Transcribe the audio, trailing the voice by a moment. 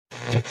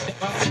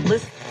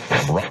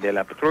De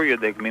la patrulla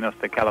de Caminos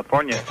de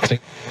California.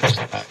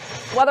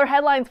 Weather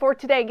headlines for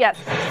today, yes.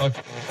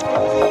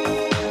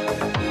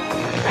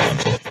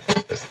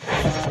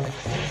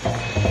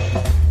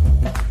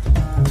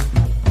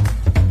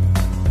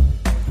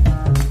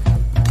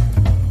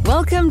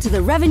 Welcome to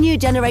the Revenue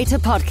Generator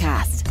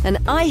Podcast, an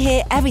I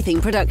Hear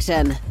Everything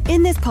production.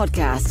 In this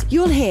podcast,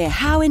 you'll hear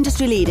how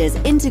industry leaders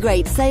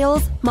integrate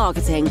sales,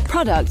 marketing,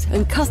 product,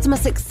 and customer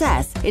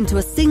success into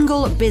a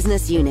single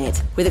business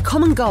unit with a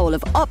common goal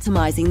of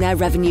optimizing their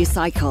revenue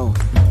cycle.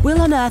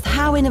 We'll unearth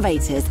how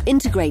innovators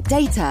integrate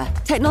data,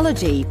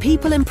 technology,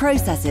 people, and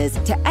processes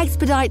to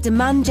expedite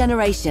demand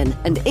generation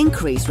and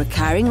increase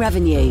recurring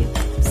revenue.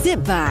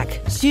 Sit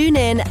back, tune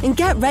in, and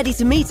get ready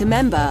to meet a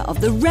member of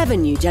the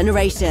revenue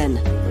generation.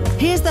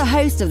 Here's the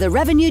host of the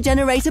Revenue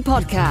Generator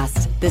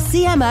Podcast, the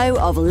CMO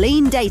of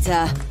Lean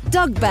Data,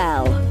 Doug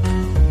Bell.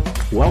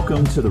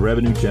 Welcome to the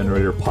Revenue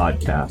Generator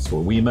Podcast,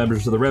 where we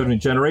members of the Revenue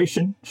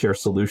Generation share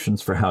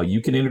solutions for how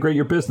you can integrate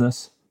your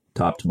business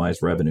to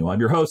optimize revenue. I'm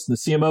your host and the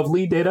CMO of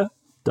Lean Data,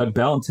 Doug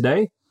Bell, and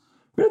today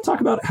we're going to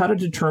talk about how to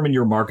determine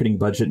your marketing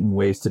budget and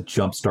ways to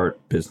jumpstart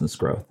business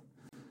growth.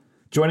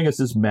 Joining us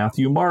is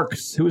Matthew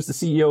Marx, who is the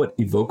CEO at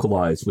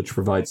Evocalize, which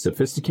provides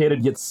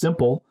sophisticated yet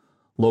simple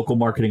local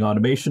marketing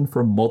automation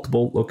for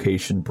multiple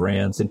location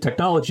brands and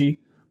technology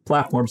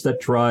platforms that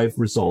drive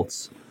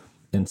results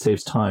and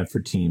saves time for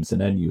teams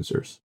and end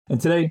users.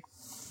 And today,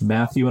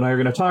 Matthew and I are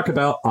going to talk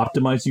about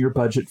optimizing your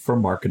budget for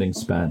marketing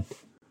spend.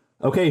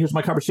 Okay, here's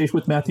my conversation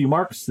with Matthew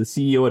Marx, the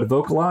CEO at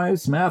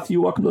Evocalize. Matthew,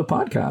 welcome to the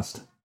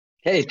podcast.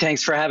 Hey,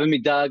 thanks for having me,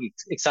 Doug.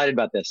 Excited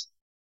about this.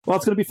 Well,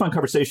 it's going to be a fun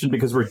conversation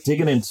because we're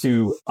digging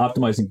into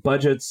optimizing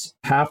budgets.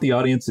 Half the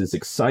audience is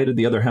excited.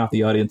 The other half of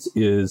the audience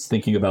is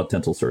thinking about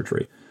dental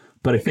surgery.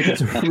 But I think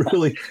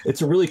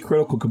it's a really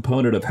critical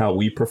component of how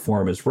we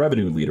perform as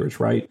revenue leaders,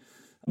 right?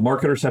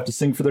 Marketers have to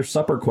sing for their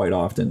supper quite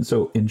often.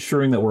 So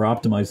ensuring that we're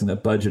optimizing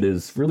that budget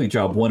is really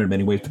job one in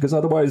many ways, because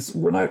otherwise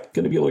we're not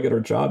going to be able to get our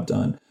job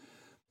done.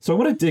 So I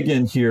want to dig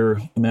in here,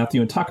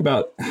 Matthew, and talk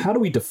about how do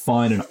we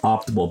define an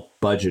optimal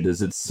budget?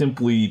 Is it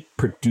simply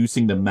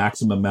producing the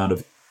maximum amount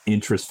of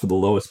interest for the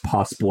lowest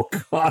possible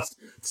cost?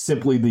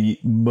 Simply the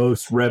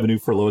most revenue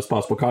for lowest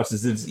possible cost?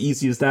 Is it as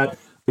easy as that?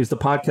 Is the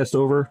podcast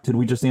over? Did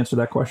we just answer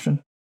that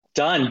question?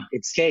 Done.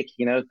 It's cake.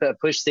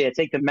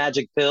 Take the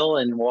magic pill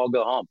and we'll all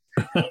go home.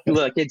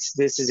 Look, this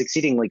is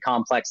exceedingly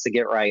complex to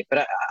get right.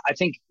 But I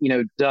think,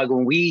 Doug,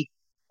 when we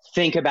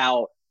think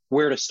about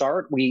where to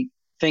start, we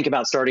think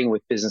about starting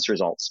with business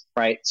results,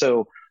 right?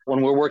 So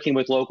when we're working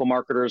with local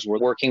marketers, we're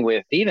working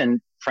with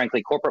even,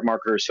 frankly, corporate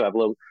marketers who have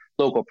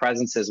local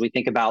presences. We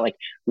think about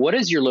what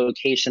is your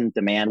location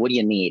demand? What do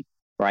you need?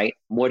 Right?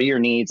 What are your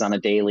needs on a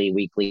daily,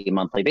 weekly,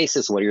 monthly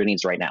basis? What are your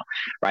needs right now?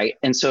 Right.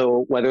 And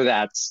so whether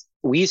that's,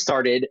 we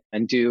started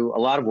and do a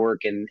lot of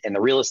work in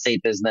the real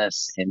estate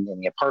business, in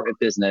the apartment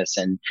business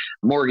and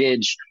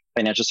mortgage,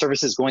 financial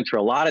services, going through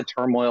a lot of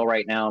turmoil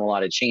right now and a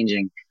lot of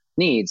changing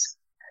needs.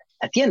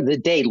 At the end of the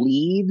day,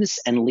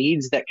 leads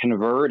that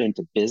convert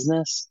into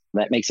business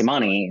that makes you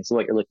money is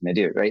what you're looking to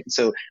do. Right.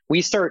 So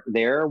we start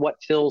there. What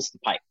fills the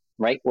pipe,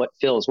 right? What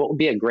would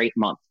be a great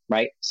month,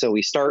 right? So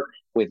we start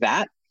with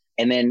that.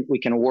 And then we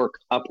can work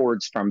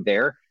upwards from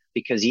there,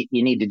 because you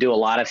need to do a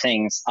lot of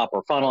things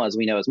upper funnel, as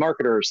we know as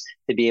marketers,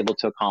 to be able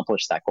to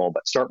accomplish that goal.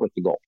 But start with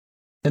the goal.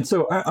 And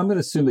so I'm going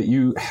to assume that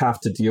you have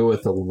to deal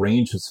with a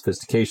range of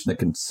sophistication that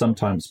can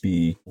sometimes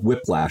be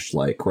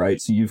whiplash-like, right?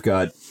 So you've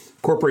got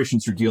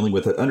corporations you're dealing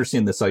with that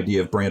understand this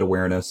idea of brand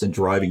awareness and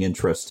driving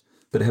interest,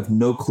 but have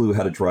no clue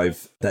how to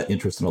drive that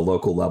interest on a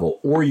local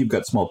level. Or you've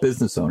got small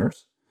business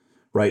owners,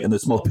 right? And the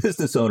small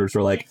business owners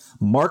are like,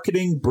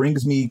 marketing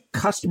brings me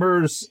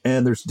customers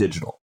and there's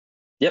digital.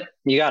 Yep,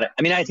 you got it.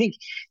 I mean, I think,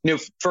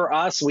 for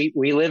us, we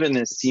live in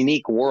this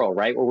unique world,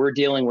 right? Where we're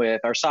dealing with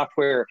our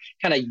software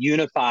kind of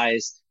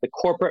unifies the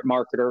corporate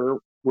marketer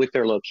with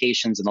their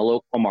locations and the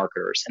local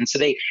marketers. And so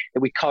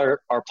we call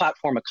our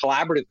platform a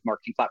collaborative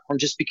marketing platform,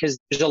 just because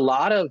there's a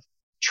lot of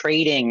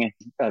trading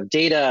of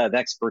data, of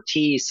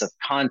expertise, of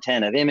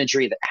content, of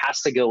imagery that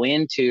has to go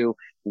into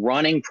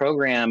running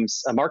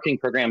programs, marketing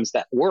programs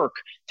that work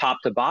top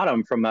to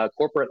bottom from a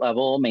corporate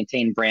level,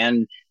 maintain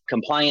brand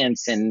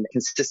compliance and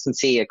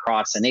consistency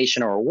across a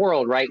nation or a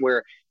world, right?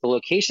 Where the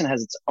location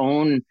has its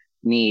own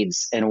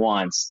needs and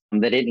wants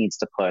that it needs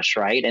to push,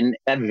 right? And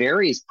that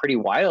varies pretty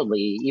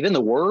wildly. Even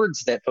the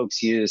words that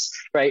folks use,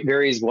 right,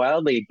 varies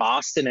wildly.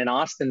 Boston and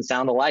Austin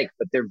sound alike,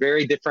 but they're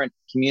very different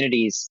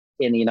communities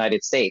in the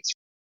United States.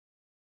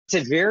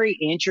 It's a very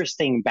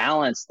interesting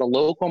balance. The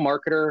local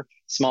marketer,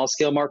 small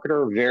scale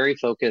marketer, very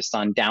focused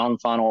on down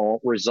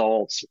funnel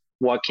results.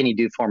 What can you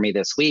do for me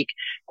this week?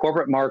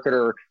 Corporate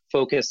marketer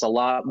focused a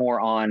lot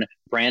more on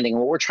branding.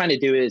 What we're trying to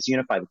do is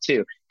unify the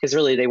two, because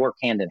really they work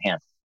hand in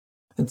hand.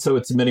 And so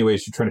it's in many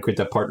ways, you're trying to create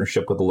that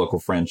partnership with the local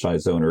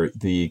franchise owner.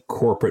 The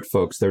corporate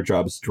folks, their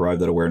job is to drive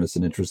that awareness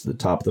and interest at the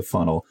top of the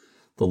funnel.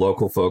 The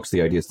local folks,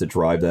 the idea is to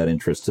drive that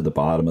interest to the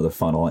bottom of the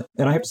funnel.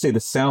 And I have to say,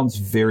 this sounds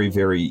very,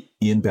 very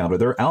inbound. Are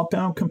there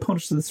outbound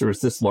components to this, or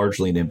is this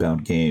largely an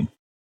inbound game?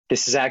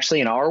 This is actually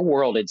in our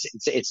world,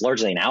 it's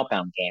largely an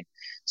outbound game.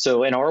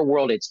 So in our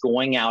world, it's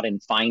going out and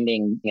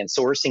finding and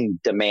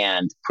sourcing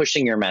demand,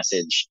 pushing your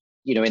message,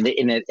 in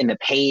the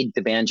paid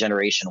demand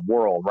generation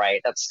world,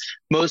 right? That's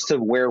most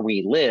of where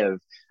we live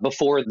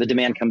before the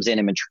demand comes in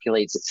and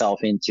matriculates itself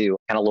into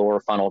kind of lower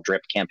funnel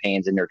drip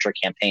campaigns and nurture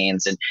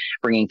campaigns and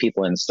bringing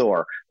people in the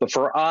store. But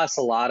for us,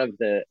 a lot of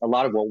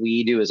what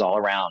we do is all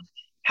around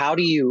how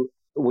do you,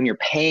 when you're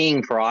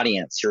paying for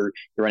audience, you're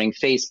running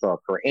Facebook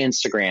or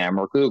Instagram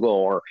or Google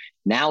or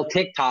now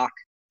TikTok.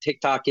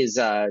 TikTok is,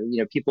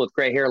 people with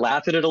gray hair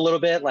laugh at it a little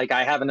bit like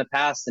I have in the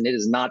past, and it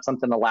is not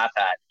something to laugh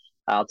at.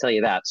 I'll tell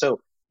you that. So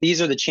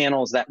these are the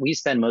channels that we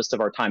spend most of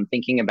our time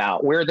thinking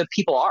about where the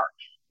people are.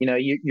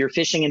 You're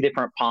fishing in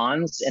different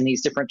ponds and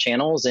these different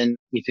channels. And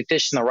if you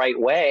fish in the right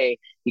way,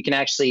 you can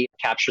actually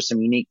capture some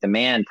unique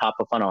demand, top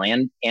of funnel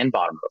and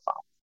bottom of the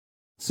funnel.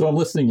 So I'm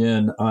listening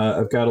in.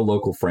 I've got a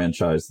local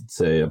franchise that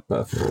say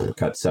I've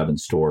got 7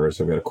 stores.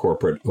 I've got a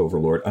corporate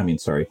overlord.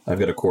 I've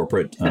got a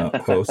corporate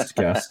host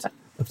guest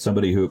of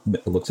somebody who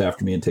looks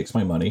after me and takes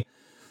my money.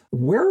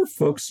 Where are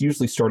folks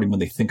usually starting when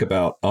they think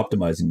about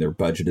optimizing their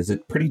budget? Is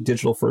it pretty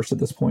digital first at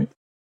this point?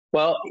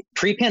 Well,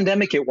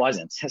 pre-pandemic, it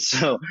wasn't.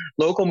 So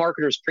local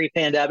marketers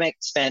pre-pandemic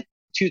spent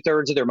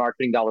 2/3 of their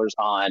marketing dollars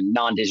on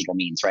non-digital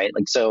means, right?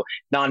 Like, so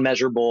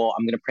non-measurable,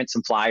 I'm going to print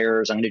some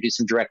flyers, I'm going to do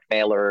some direct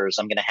mailers,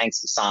 I'm going to hang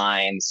some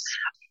signs.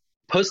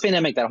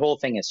 Post-pandemic, that whole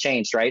thing has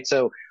changed, right?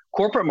 So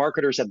corporate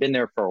marketers have been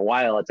there for a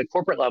while. At the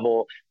corporate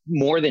level,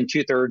 more than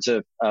 2/3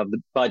 of the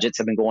budgets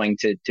have been going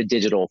to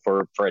digital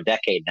for a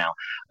decade now.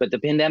 But the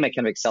pandemic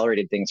kind of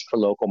accelerated things for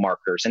local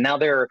marketers. And now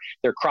they're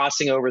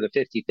crossing over the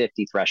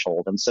 50-50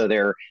 threshold. And so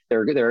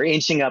they're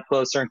inching up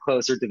closer and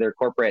closer to their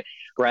corporate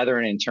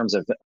brethren in terms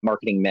of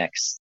marketing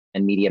mix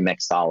and media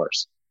mix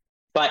dollars.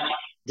 But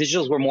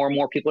digital is where more and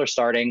more people are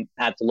starting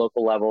at the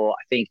local level.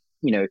 I think,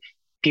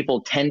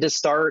 people tend to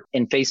start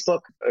in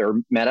Facebook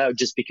or Meta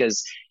just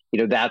because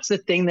that's the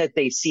thing that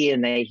they see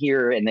and they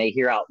hear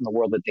out in the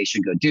world that they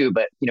should go do.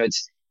 But,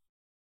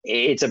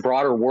 it's a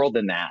broader world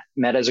than that.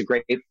 Meta is a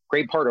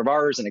great part of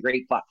ours and a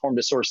great platform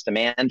to source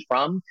demand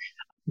from.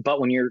 But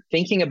when you're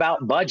thinking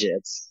about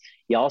budgets,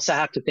 you also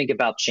have to think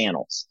about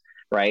channels,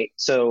 right?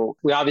 So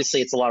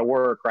it's a lot of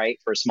work, right?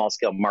 For a small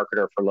scale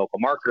marketer, for a local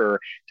marketer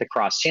to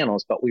cross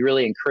channels, but we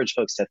really encourage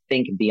folks to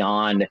think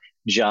beyond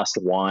just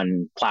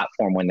one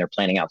platform when they're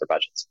planning out their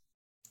budgets.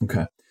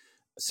 Okay.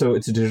 So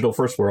it's a digital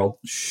first world.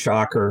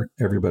 Shocker,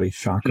 everybody,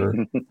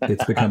 shocker.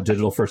 It's become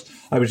digital first.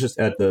 I was just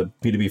at the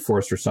B2B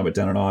Forrester Summit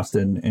down in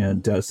Austin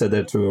and said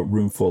that to a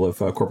room full of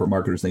corporate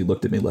marketers. And they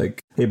looked at me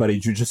like, hey, buddy,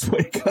 did you just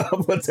wake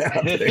up? What's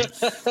happening?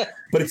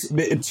 But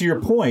it's to your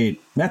point,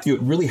 Matthew,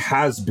 it really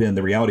has been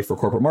the reality for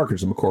corporate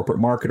marketers. I'm a corporate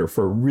marketer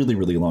for a really,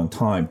 really long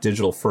time.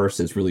 Digital first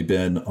has really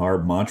been our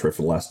mantra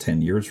for the last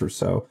 10 years or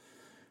so.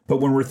 But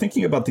when we're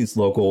thinking about these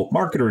local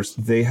marketers,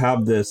 they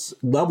have this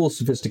level of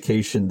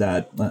sophistication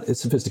that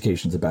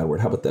sophistication is a bad word.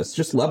 How about this?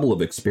 Just level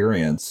of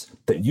experience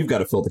that you've got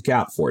to fill the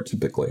gap for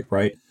typically,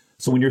 right?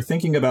 So when you're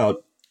thinking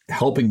about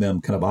helping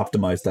them kind of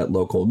optimize that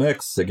local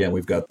mix, again,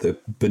 we've got the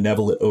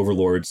benevolent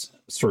overlords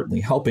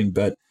certainly helping,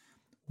 but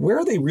where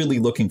are they really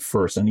looking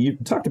first? And you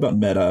talked about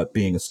Meta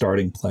being a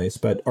starting place,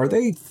 but are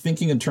they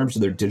thinking in terms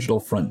of their digital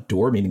front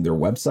door, meaning their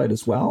website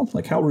as well?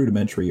 Like how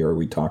rudimentary are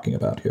we talking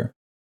about here?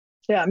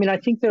 Yeah, I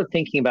think they're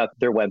thinking about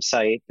their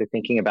website. They're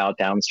thinking about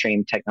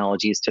downstream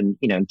technologies to,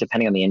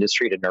 depending on the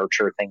industry, to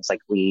nurture things like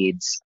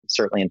leads,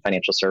 certainly in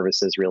financial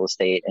services, real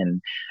estate,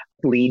 and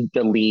the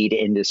lead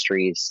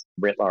industries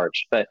writ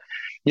large. But,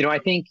 I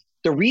think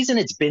the reason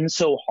it's been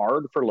so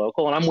hard for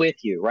local, and I'm with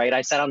you, right?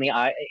 I sat on the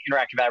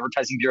Interactive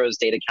Advertising Bureau's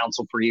data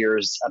council for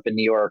years up in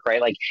New York, right?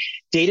 Like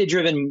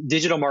data-driven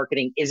digital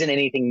marketing isn't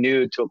anything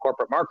new to a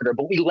corporate marketer,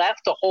 but we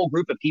left a whole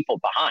group of people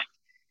behind.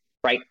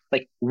 Right?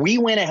 Like we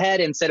went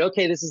ahead and said,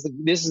 okay, this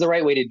is the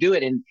right way to do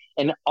it.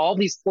 And all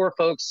these poor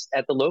folks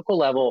at the local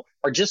level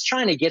are just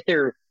trying to get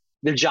their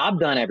job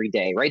done every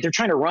day, right? They're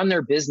trying to run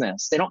their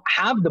business. They don't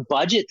have the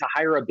budget to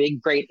hire a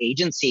big, great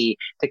agency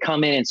to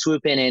come in and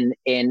swoop in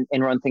and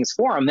run things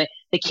for them.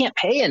 They can't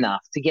pay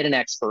enough to get an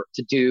expert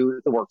to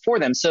do the work for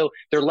them. So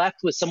they're left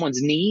with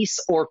someone's niece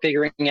or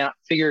figuring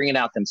it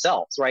out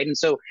themselves, right? And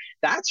so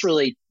that's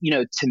really,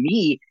 to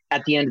me,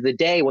 at the end of the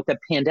day, what the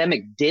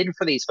pandemic did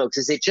for these folks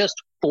is it just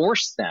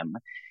forced them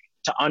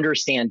to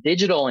understand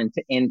digital and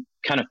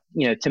kind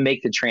of, to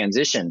make the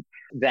transition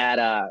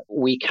that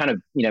we kind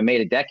of,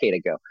 made a decade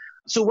ago.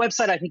 So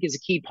website, I think, is a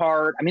key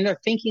part. They're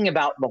thinking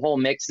about the whole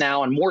mix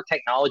now, and more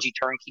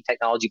turnkey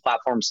technology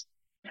platforms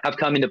have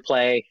come into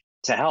play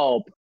to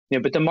help.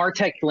 But the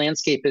MarTech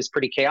landscape is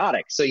pretty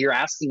chaotic. So you're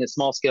asking a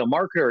small scale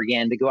marketer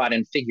again to go out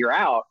and figure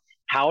out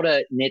how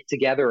to knit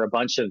together a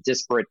bunch of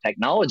disparate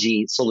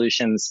technology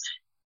solutions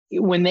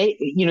when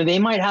they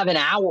might have an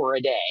hour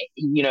a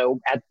day,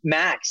 at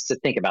max to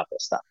think about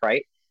this stuff,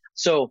 right?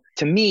 So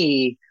to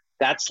me,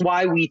 that's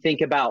why we think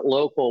about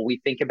local.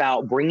 We think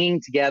about bringing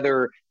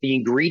together the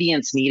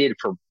ingredients needed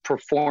for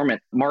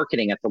performant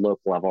marketing at the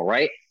local level,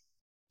 right?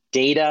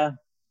 Data,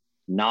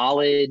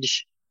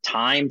 knowledge,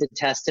 time to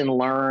test and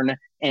learn,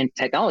 and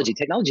technology.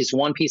 Technology is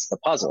one piece of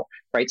the puzzle,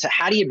 right? So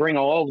how do you bring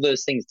all of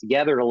those things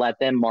together to let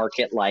them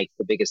market like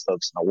the biggest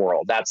folks in the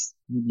world? That's,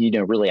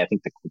 really, I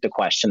think the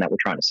question that we're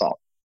trying to solve.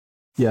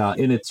 Yeah,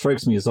 and it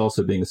strikes me as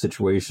also being a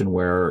situation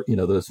where,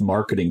 those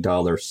marketing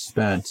dollars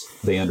spent,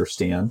 they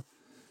understand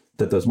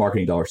that those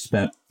marketing dollars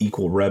spent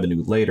equal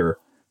revenue later,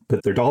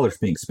 but their dollars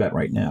being spent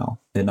right now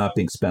and not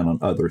being spent on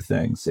other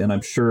things. And I'm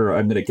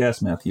going to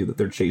guess, Matthew, that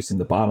they're chasing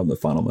the bottom of the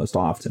funnel most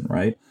often,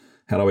 right?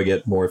 How do I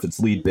get more if it's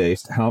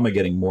lead-based? How am I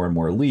getting more and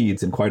more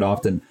leads? And quite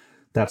often,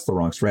 that's the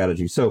wrong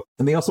strategy. So,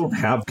 and they also don't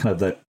have kind of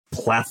that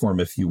platform,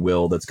 if you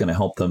will, that's going to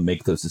help them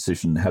make those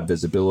decisions and have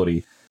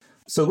visibility.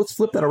 So let's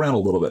flip that around a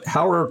little bit.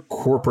 How are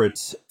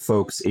corporate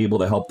folks able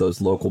to help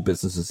those local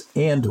businesses,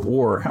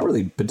 or how are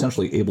they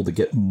potentially able to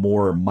get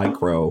more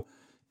micro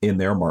in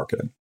their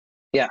marketing?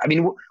 Yeah, I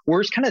mean,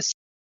 we're kind of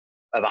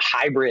a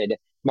hybrid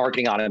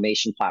marketing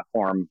automation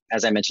platform,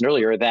 as I mentioned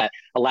earlier, that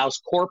allows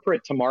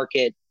corporate to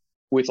market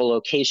with a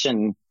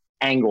location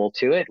angle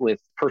to it, with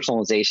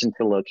personalization to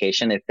the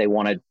location if they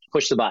want to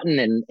push the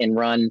button and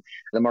run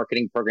the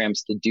marketing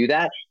programs to do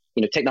that.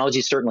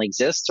 Technology certainly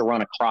exists to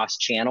run across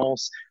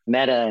channels,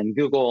 Meta and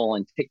Google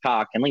and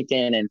TikTok and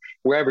LinkedIn and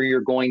wherever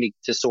you're going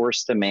to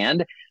source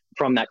demand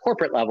from that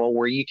corporate level,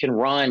 where you can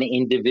run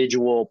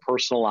individual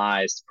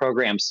personalized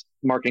programs,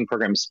 marketing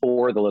programs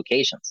for the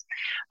locations.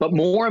 But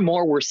more and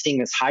more, we're seeing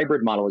this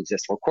hybrid model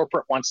exist where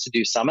corporate wants to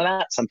do some of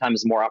that,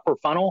 sometimes more upper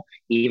funnel,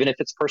 even if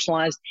it's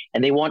personalized,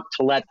 and they want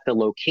to let the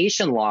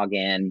location log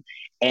in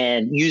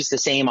and use the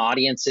same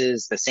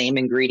audiences, the same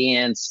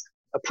ingredients,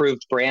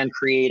 approved brand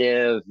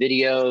creative,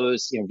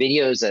 videos,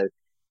 videos are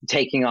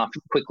taking off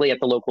quickly at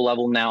the local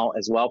level now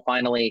as well,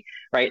 finally,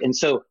 right? And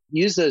so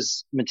use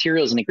those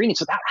materials and ingredients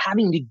without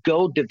having to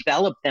go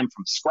develop them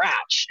from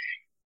scratch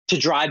to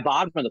drive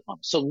bottom of the funnel.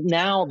 So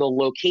now the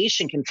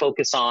location can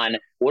focus on,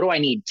 what do I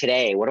need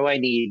today? What do I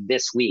need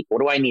this week?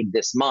 What do I need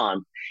this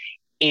month?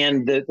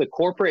 And the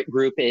corporate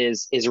group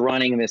is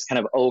running this kind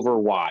of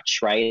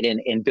overwatch, right?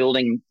 And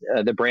building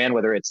the brand,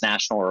 whether it's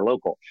national or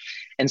local.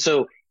 And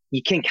so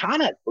you can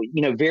kind of,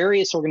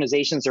 various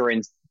organizations are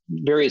in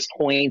various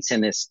points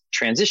in this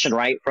transition,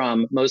 right?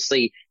 From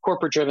mostly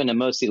corporate driven to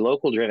mostly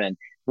local driven.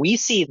 We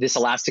see this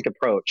elastic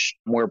approach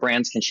where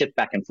brands can shift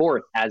back and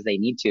forth as they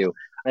need to,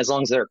 as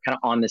long as they're kind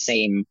of on the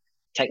same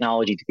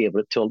technology to be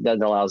able to,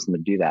 that allows them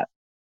to do that.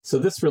 So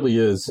this really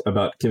is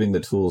about giving the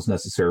tools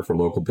necessary for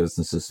local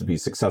businesses to be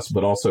successful,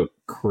 but also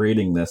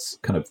creating this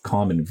kind of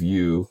common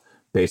view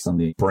based on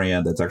the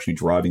brand that's actually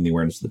driving the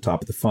awareness to the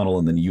top of the funnel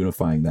and then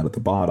unifying that at the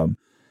bottom.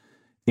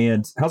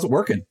 And how's it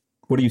working?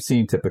 What are you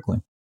seeing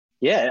typically?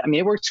 Yeah, I mean,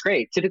 it works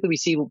great. Typically, we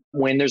see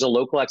when there's a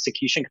local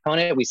execution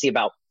component, we see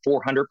about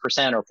 400%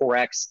 or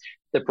 4x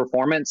the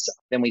performance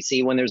than we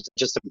see when there's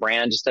just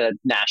a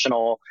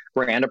national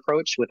brand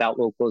approach without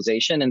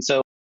localization. And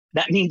so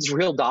that means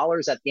real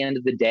dollars at the end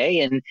of the day.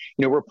 And,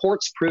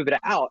 reports prove it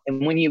out.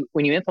 And when you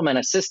implement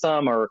a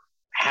system or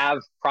have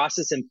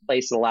process in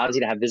place that allows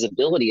you to have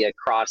visibility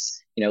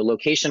across,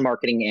 location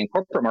marketing and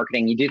corporate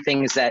marketing, you do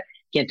things that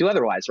you can't do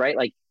otherwise, right?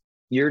 Like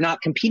you're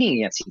not competing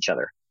against each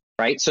other.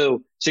 Right.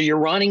 So you're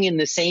running in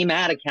the same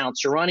ad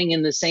accounts, you're running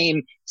in the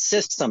same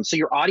system. So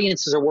your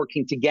audiences are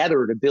working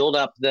together to build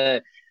up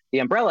the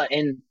umbrella.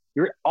 And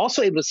you're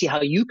also able to see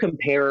how you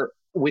compare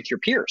with your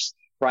peers,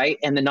 right?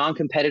 And the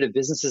non-competitive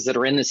businesses that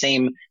are in the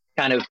same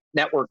kind of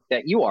network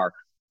that you are.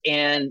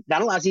 And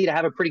that allows you to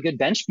have a pretty good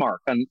benchmark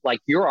on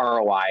like your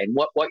ROI and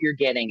what you're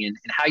getting and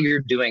how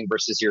you're doing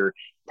versus your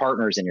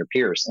partners and your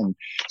peers. And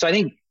so I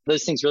think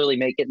those things really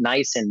make it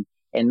nice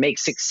and make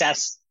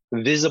success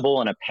visible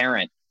and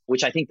apparent,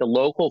 which I think the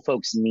local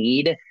folks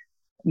need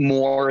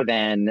more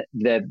than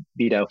the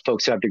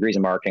folks who have degrees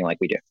in marketing like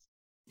we do.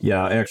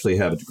 Yeah, I actually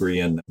have a degree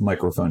in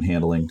microphone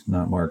handling,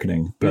 not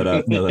marketing.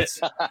 But no, that's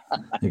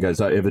you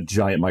guys. I have a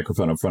giant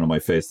microphone in front of my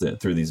face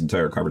through these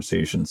entire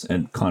conversations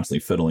and constantly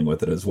fiddling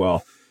with it as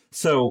well.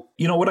 So,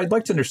 what I'd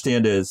like to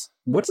understand is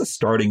what's a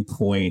starting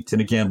point?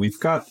 And again, we've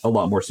got a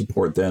lot more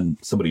support than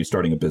somebody who's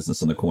starting a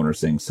business in the corner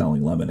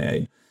selling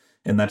lemonade.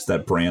 And that's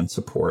that brand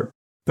support.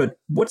 But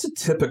what's a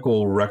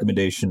typical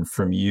recommendation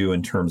from you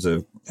in terms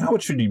of how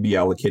much should you be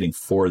allocating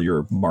for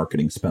your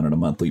marketing spend on a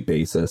monthly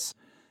basis?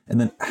 And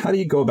then how do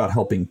you go about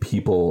helping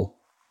people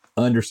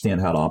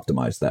understand how to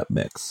optimize that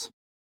mix?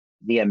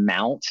 The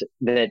amount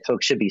that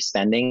folks should be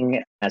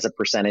spending as a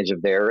percentage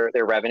of their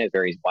revenue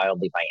varies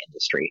wildly by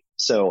industry.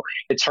 So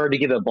it's hard to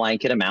give a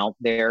blanket amount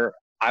there.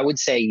 I would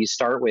say you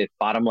start with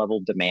bottom level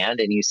demand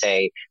and you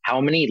say,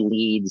 how many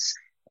leads,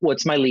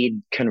 what's my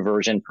lead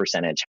conversion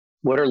percentage?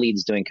 What are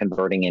leads doing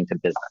converting into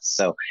business?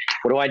 So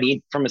what do I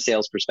need from a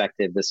sales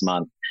perspective this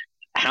month?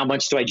 How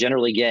much do I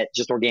generally get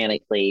just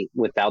organically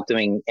without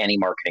doing any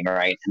marketing,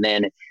 right? And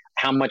then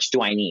how much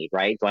do I need,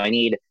 right? Do I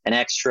need an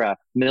extra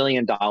 $1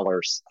 million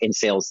in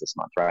sales this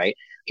month, right?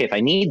 Okay, if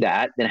I need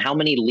that, then how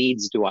many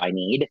leads do I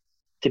need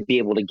to be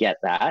able to get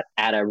that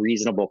at a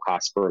reasonable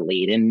cost per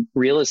lead? In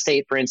real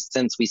estate, for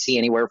instance, we see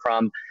anywhere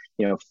from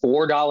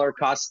 $4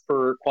 cost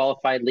per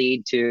qualified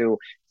lead to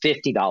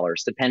 $50,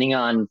 depending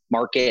on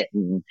market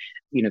and,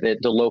 the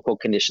local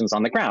conditions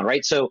on the ground,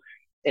 right? So,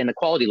 and the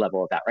quality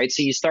level of that, right?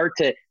 So you start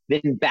to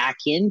then back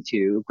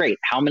into, great,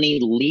 how many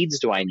leads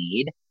do I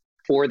need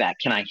for that?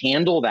 Can I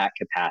handle that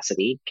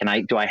capacity?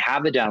 Do I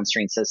have the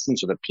downstream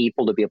systems or the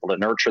people to be able to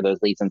nurture those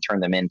leads and turn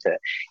them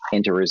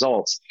into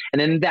results? And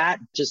then that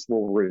just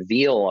will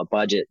reveal a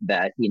budget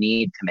that you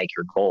need to make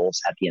your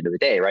goals at the end of the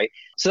day, right?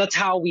 So that's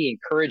how we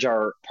encourage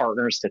our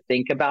partners to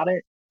think about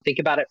it. Think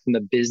about it from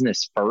the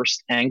business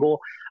first angle,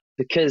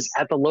 because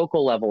at the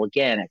local level,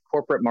 again, at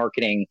corporate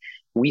marketing,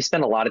 we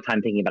spend a lot of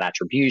time thinking about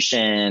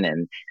attribution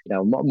and,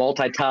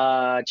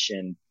 multi-touch,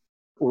 and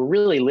we're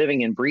really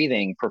living and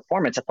breathing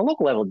performance. At the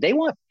local level, they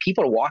want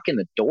people to walk in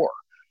the door,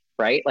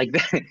 right? Like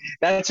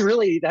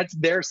that's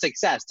their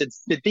success.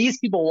 Did these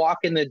people walk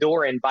in the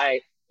door and buy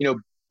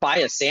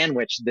a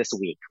sandwich this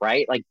week,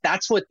 right? Like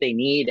that's what they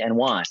need and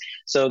want.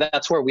 So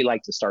that's where we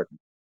like to start.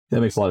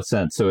 That makes a lot of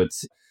sense. So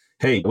it's,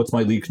 hey, what's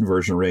my lead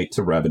conversion rate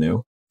to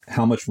revenue?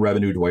 How much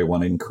revenue do I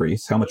want to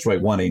increase? How much do I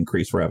want to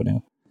increase revenue?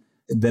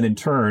 Then in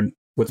turn,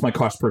 what's my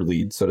cost per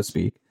lead, so to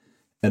speak?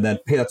 And then,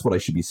 hey, that's what I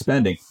should be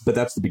spending. But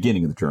that's the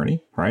beginning of the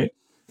journey, right?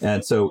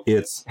 And so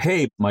it's,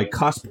 hey, my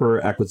cost per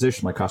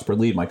acquisition, my cost per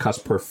lead, my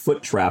cost per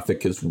foot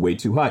traffic is way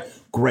too high.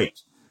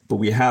 Great. But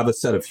we have a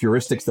set of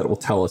heuristics that will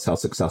tell us how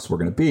successful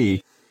we're going to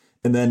be.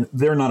 And then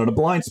they're not in a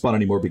blind spot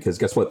anymore, because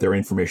guess what? They're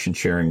information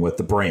sharing with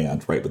the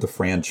brand, right? With the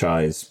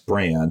franchise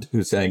brand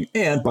who's saying,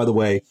 and by the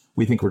way,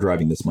 we think we're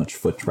driving this much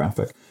foot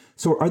traffic.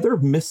 So are there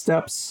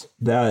missteps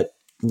that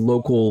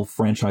local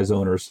franchise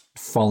owners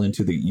fall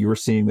into that you're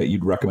seeing that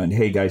you'd recommend,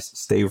 hey guys,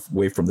 stay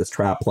away from this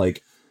trap,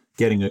 like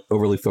getting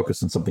overly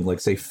focused on something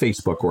like, say,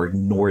 Facebook, or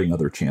ignoring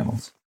other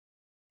channels?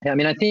 I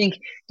mean, I think,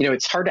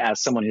 it's hard to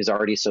ask someone who's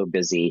already so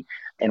busy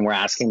and we're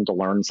asking them to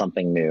learn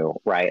something new,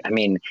 right? I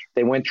mean,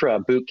 they went through a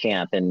boot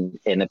camp in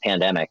the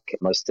pandemic,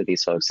 most of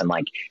these folks, and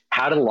like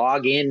how to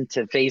log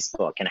into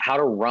Facebook and how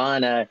to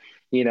run an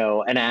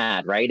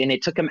ad, right? And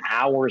it took them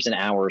hours and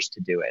hours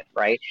to do it,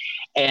 right?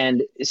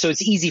 And so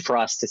it's easy for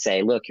us to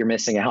say, look, you're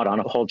missing out on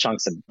a whole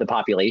chunks of the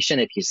population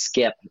if you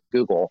skip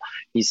Google,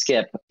 you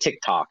skip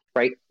TikTok,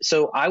 right?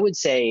 So I would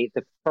say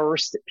the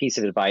first piece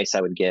of advice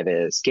I would give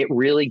is get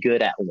really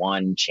good at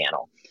one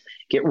channel.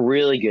 Get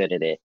really good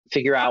at it.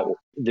 Figure out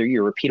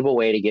your repeatable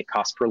way to get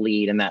cost per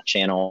lead in that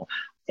channel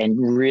and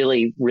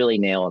really, really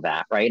nail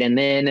that, right? And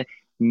then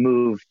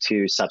move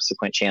to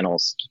subsequent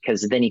channels,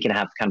 because then you can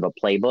have kind of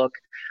a playbook.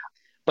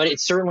 But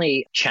it's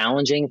certainly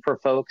challenging for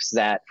folks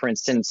that, for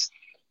instance,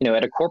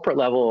 at a corporate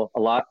level, a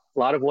lot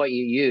of what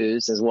you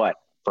use is what?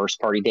 First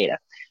party data,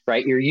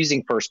 right? You're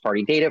using first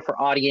party data for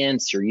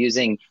audience, you're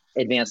using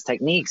advanced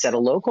techniques. At a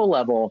local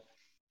level,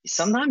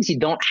 sometimes you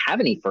don't have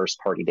any first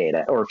party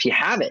data, or if you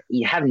have it,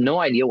 you have no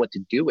idea what to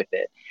do with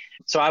it.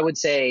 So I would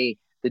say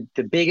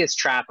the biggest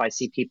trap I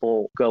see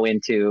people go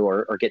into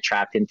or get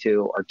trapped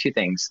into are two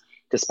things.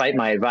 Despite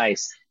my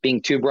advice,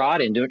 being too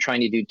broad and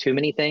trying to do too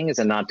many things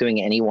and not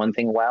doing any one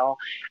thing well.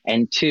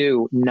 And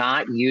two,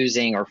 not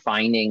using or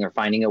finding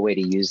a way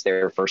to use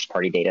their first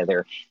party data,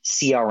 their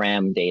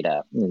CRM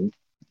data. And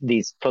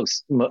these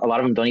folks, a lot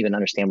of them don't even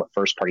understand what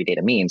first party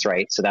data means,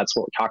 right? So that's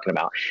what we're talking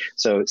about.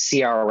 So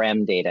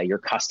CRM data, your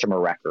customer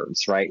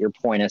records, right? Your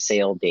point of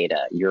sale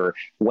data, your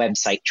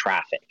website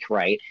traffic,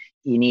 right?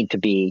 You need to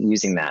be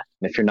using that.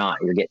 If you're not,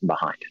 you're getting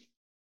behind.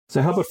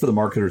 So how about for the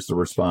marketers that are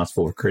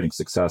responsible for creating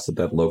success at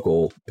that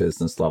local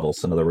business level?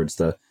 So in other words,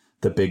 the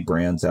big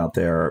brands out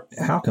there,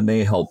 how can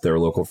they help their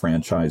local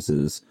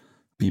franchises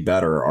be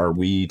better? Are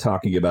we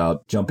talking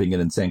about jumping in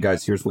and saying,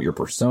 guys, here's what your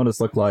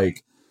personas look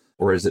like?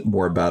 Or is it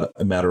more about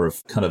a matter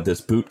of kind of this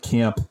boot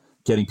camp,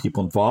 getting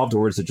people involved,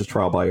 or is it just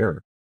trial by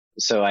error?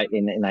 So I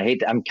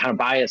hate I'm kind of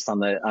biased on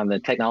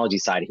the technology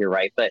side here,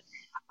 right? But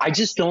I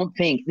just don't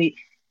think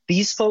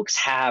these folks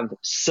have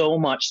so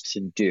much to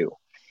do.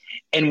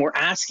 And we're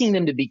asking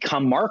them to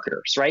become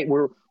marketers, right?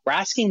 We're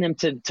asking them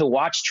to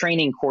watch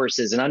training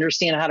courses and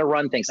understand how to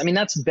run things. I mean,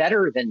 that's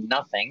better than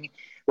nothing,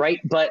 right?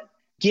 But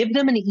give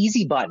them an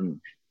easy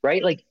button,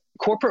 right? Like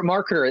corporate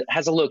marketer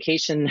has a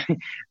location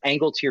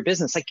angle to your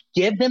business. Like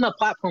give them a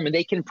platform and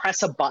they can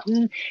press a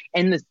button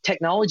and the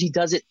technology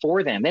does it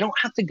for them. They don't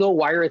have to go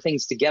wire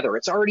things together.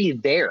 It's already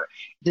there.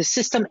 The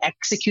system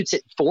executes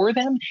it for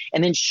them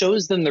and then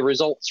shows them the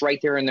results right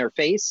there in their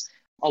face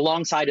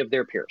alongside of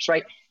their peers,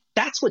 right?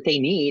 That's what they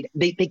need.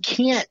 They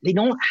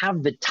don't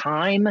have the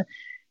time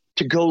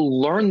to go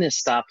learn this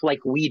stuff like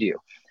we do.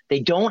 They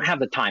don't have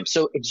the time.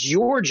 So it's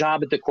your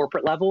job at the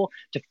corporate level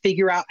to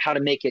figure out how to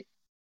make it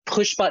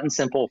push button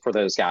simple for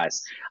those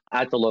guys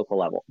at the local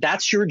level.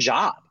 That's your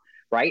job,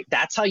 right?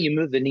 That's how you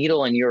move the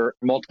needle in your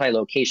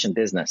multi-location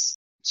business.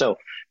 So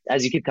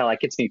as you can tell,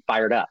 that gets me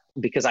fired up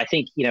because I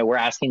think, we're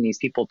asking these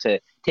people to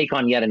take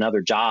on yet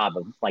another job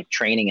of like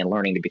training and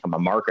learning to become a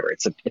marketer.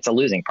 It's a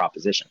losing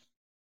proposition.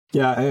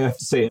 Yeah, I have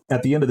to say,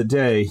 at the end of the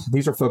day,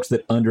 these are folks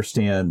that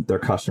understand their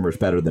customers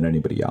better than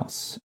anybody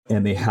else.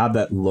 And they have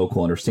that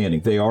local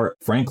understanding. They are,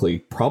 frankly,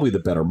 probably the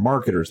better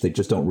marketers. They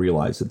just don't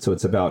realize it. So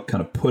it's about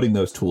kind of putting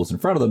those tools in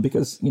front of them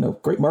because,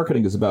 great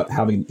marketing is about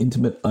having an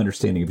intimate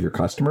understanding of your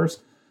customers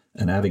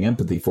and having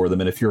empathy for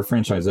them. And if you're a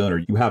franchise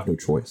owner, you have no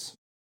choice.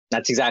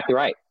 That's exactly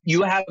right.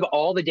 You have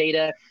all the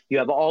data, you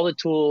have all the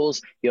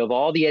tools, you have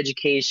all the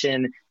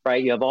education,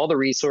 right? You have all the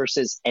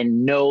resources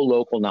and no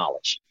local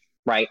knowledge,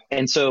 right?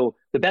 And so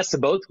the best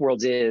of both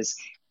worlds is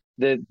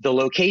the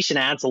location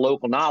adds the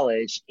local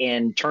knowledge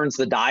and turns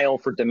the dial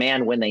for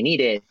demand when they need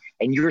it.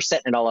 And you're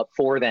setting it all up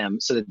for them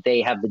so that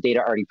they have the data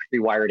already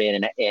pre-wired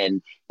in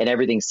and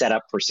everything set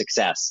up for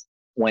success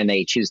when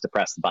they choose to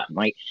press the button,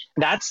 right?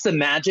 That's the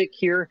magic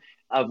here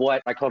of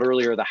what I called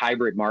earlier the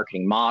hybrid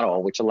marketing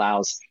model, which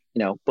allows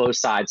both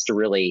sides to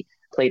really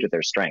play to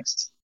their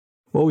strengths.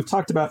 Well, we've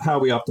talked about how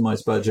we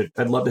optimize budget.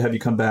 I'd love to have you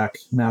come back,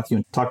 Matthew,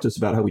 and talk to us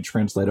about how we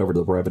translate over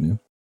to revenue.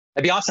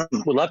 That'd be awesome.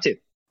 We'd love to.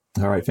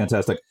 All right,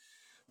 fantastic.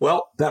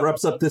 Well, that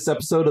wraps up this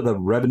episode of the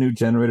Revenue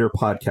Generator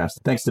Podcast.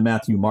 Thanks to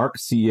Matthew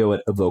Marx, CEO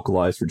at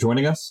Evocalize, for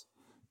joining us.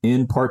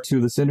 In part 2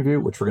 of this interview,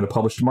 which we're going to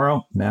publish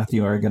tomorrow,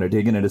 Matthew and I are going to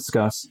dig in and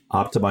discuss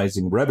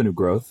optimizing revenue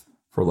growth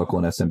for local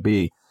and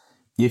SMB.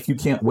 If you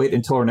can't wait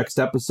until our next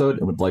episode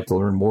and would like to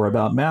learn more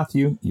about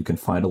Matthew, you can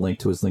find a link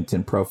to his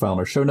LinkedIn profile in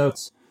our show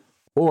notes,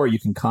 or you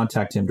can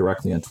contact him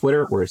directly on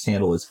Twitter, where his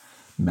handle is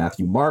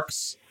Matthew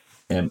Marx,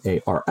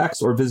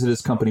 M-A-R-X, or visit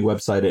his company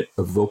website at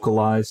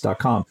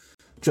evocalize.com.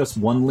 Just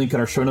one link in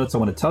our show notes I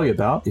want to tell you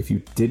about. If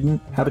you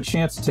didn't have a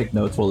chance to take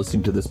notes while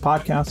listening to this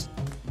podcast,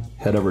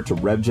 head over to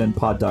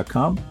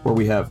revgenpod.com, where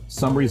we have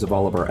summaries of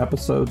all of our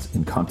episodes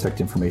and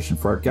contact information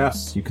for our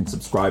guests. You can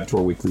subscribe to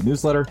our weekly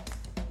newsletter,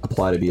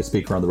 apply to be a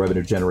speaker on the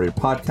Revenue Generator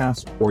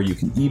Podcast, or you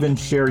can even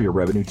share your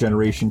revenue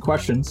generation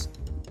questions,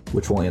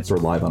 which we'll answer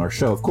live on our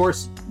show. Of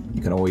course,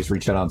 you can always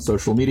reach out on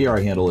social media. Our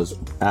handle is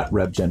at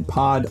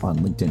RevGenPod on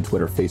LinkedIn,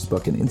 Twitter,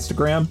 Facebook, and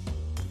Instagram.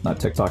 Not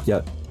TikTok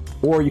yet.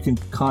 Or you can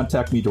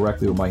contact me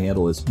directly, where my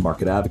handle is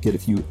Market Advocate.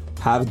 If you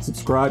haven't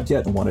subscribed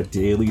yet and want a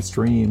daily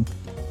stream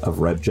of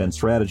RevGen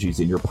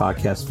strategies in your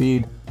podcast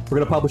feed, we're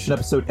going to publish an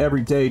episode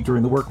every day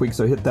during the work week,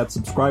 so hit that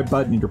subscribe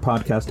button in your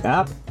podcast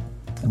app,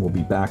 and we'll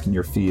be back in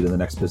your feed in the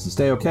next business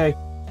day, okay?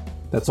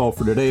 That's all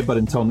for today, but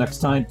until next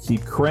time,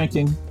 keep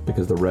cranking,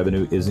 because the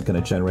revenue isn't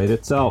going to generate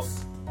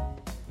itself.